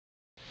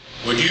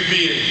would you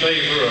be in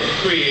favor of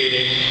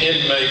creating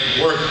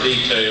inmate work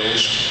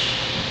details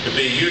to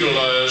be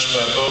utilized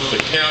by both the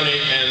county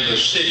and the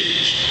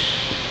cities?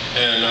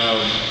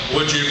 And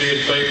would you be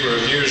in favor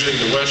of using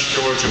the West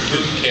Georgia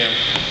boot camp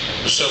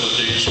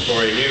facilities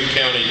for a new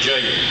county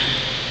jail?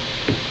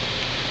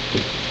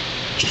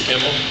 Mr.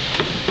 Kimball?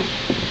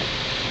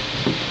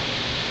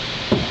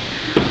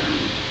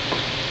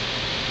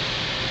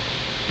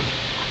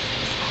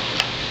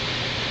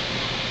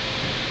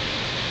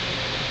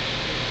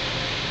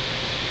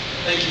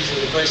 Thank you for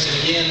the question.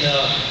 Again,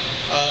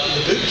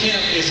 the boot camp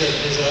is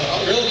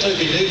a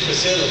relatively new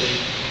facility.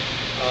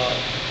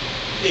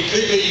 It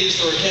could be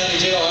used for a county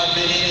jail. I've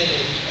been in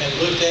it and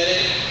looked at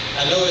it.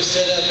 I know it's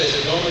set up as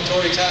a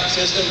dormitory type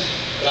system,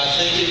 but I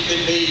think it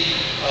could be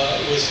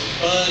with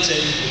funds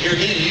and here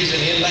again using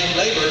inmate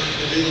labor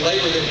to do the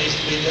labor that needs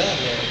to be done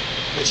there,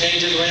 to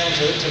change it around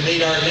to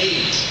meet our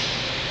needs.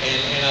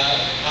 And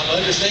I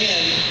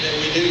understand that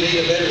we do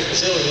need a better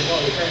facility than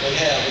what we currently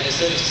have, and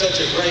it's in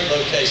such a great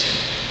location.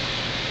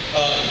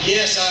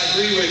 Yes, I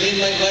agree with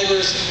inmate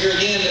laborers. Here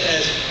again,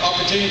 as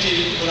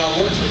opportunity, when I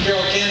worked for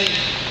Carroll County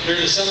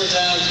during the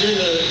summertime, during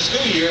the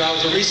school year, I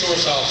was a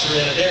resource officer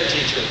and a DARE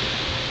teacher.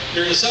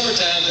 During the summer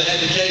times, I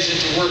had the occasion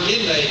to work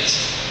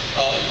inmates.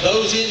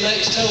 Those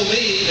inmates told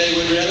me they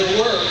would rather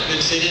work than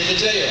sit in the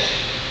jail.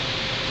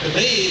 To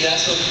me,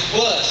 that's a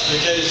plus,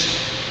 because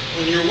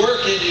when you're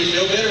working, you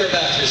feel better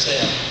about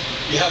yourself.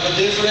 You have a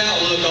different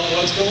outlook on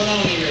what's going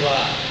on in your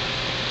life.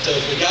 So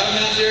if we got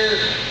them out there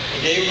and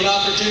gave them an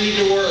opportunity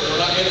to work,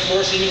 we're not going to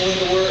force anyone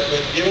to work,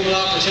 but give them an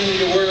opportunity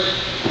to work,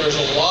 there's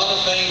a lot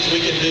of things we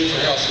can do for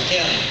Haralson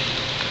County.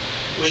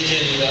 We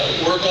can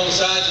work on the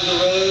sides of the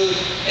road,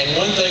 and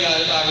one thing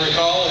I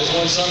recall is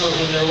one summer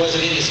when there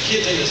wasn't any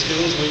kids in the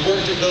schools, we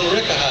worked at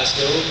Billerica High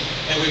School,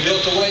 and we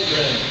built a weight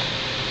room.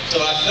 So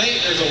I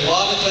think there's a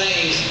lot of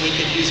things we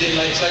could use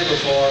inmates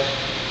labor for,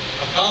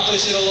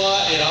 accomplishing a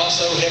lot, and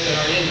also helping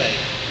our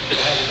inmates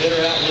to have a better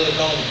outlook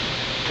on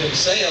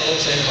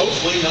themselves and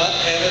hopefully not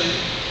having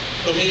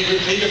so many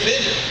repeat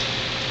offenders.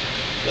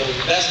 So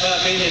that's my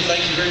opinion.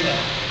 Thank you very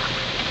much.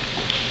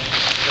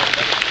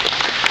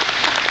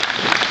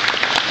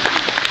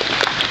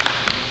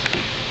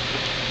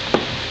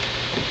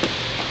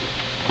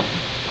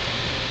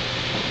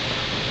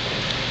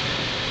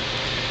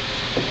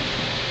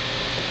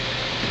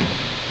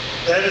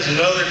 That is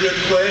another good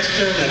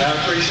question, and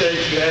I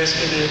appreciate you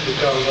asking it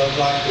because I'd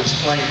like to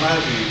explain my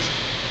views.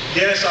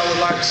 Yes, I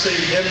would like to see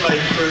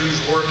inmate crews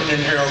working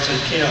in Haralson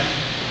County.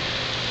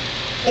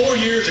 4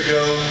 years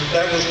ago,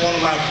 that was one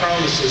of my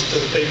promises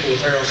to the people of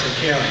Haralson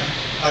County.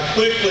 I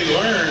quickly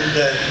learned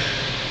that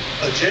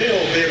a jail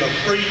being a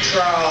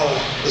pre-trial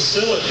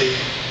facility,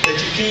 that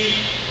you can't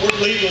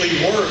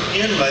legally work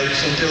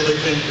inmates until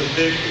they've been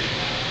convicted.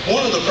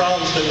 One of the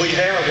problems that we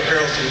have at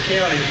Haralson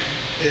County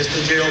is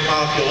the jail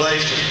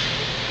population.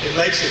 It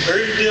makes it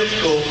very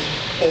difficult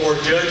for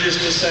judges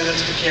to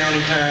sentence to county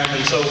time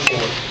and so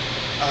forth.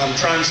 I'm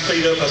trying to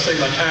speed up. I see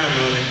my time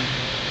running.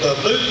 The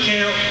boot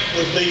camp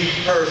would be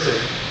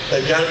perfect.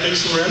 They've got to be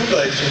some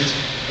renovations.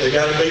 They've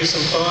got to be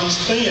some funds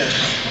spent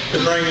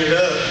to bring it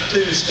up to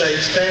state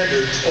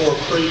standards for a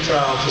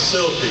pre-trial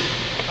facility.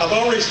 I've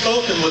already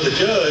spoken with the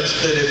judge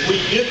that if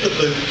we get the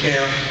boot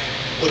camp,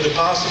 would the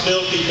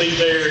possibility be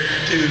there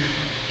to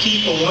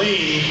keep a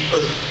wing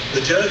for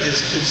the judges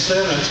to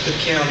sentence to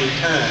county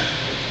time?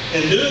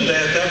 In doing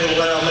that, that would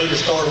allow me to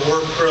start a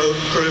work crew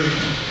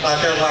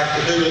like I'd like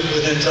to do it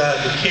with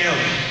inside the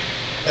county.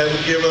 That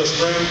would give us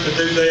room to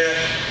do that.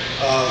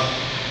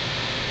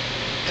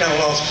 Kind of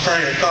lost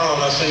train of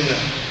thought. I seen the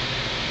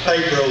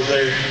paper over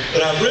there.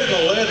 But I've written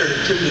a letter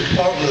to the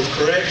Department of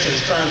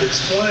Corrections trying to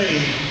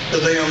explain to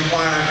them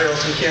why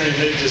Haralson County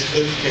needs this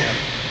boot camp.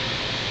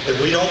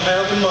 That we don't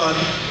have the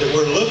money, that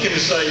we're looking to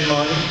save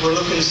money, we're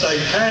looking to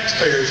save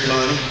taxpayers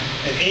money,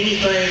 and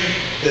anything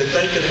that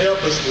they could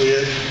help us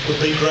with would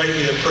be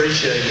greatly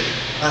appreciated.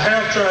 I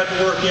have tried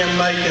to work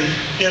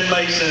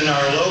inmates in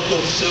our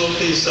local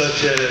facilities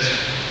such as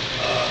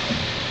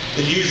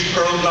the youth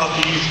program,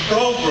 not the youth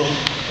program,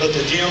 but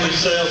the gym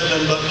itself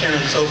and Buck County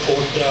and so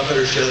forth, but I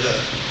better shut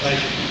up. Thank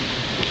you.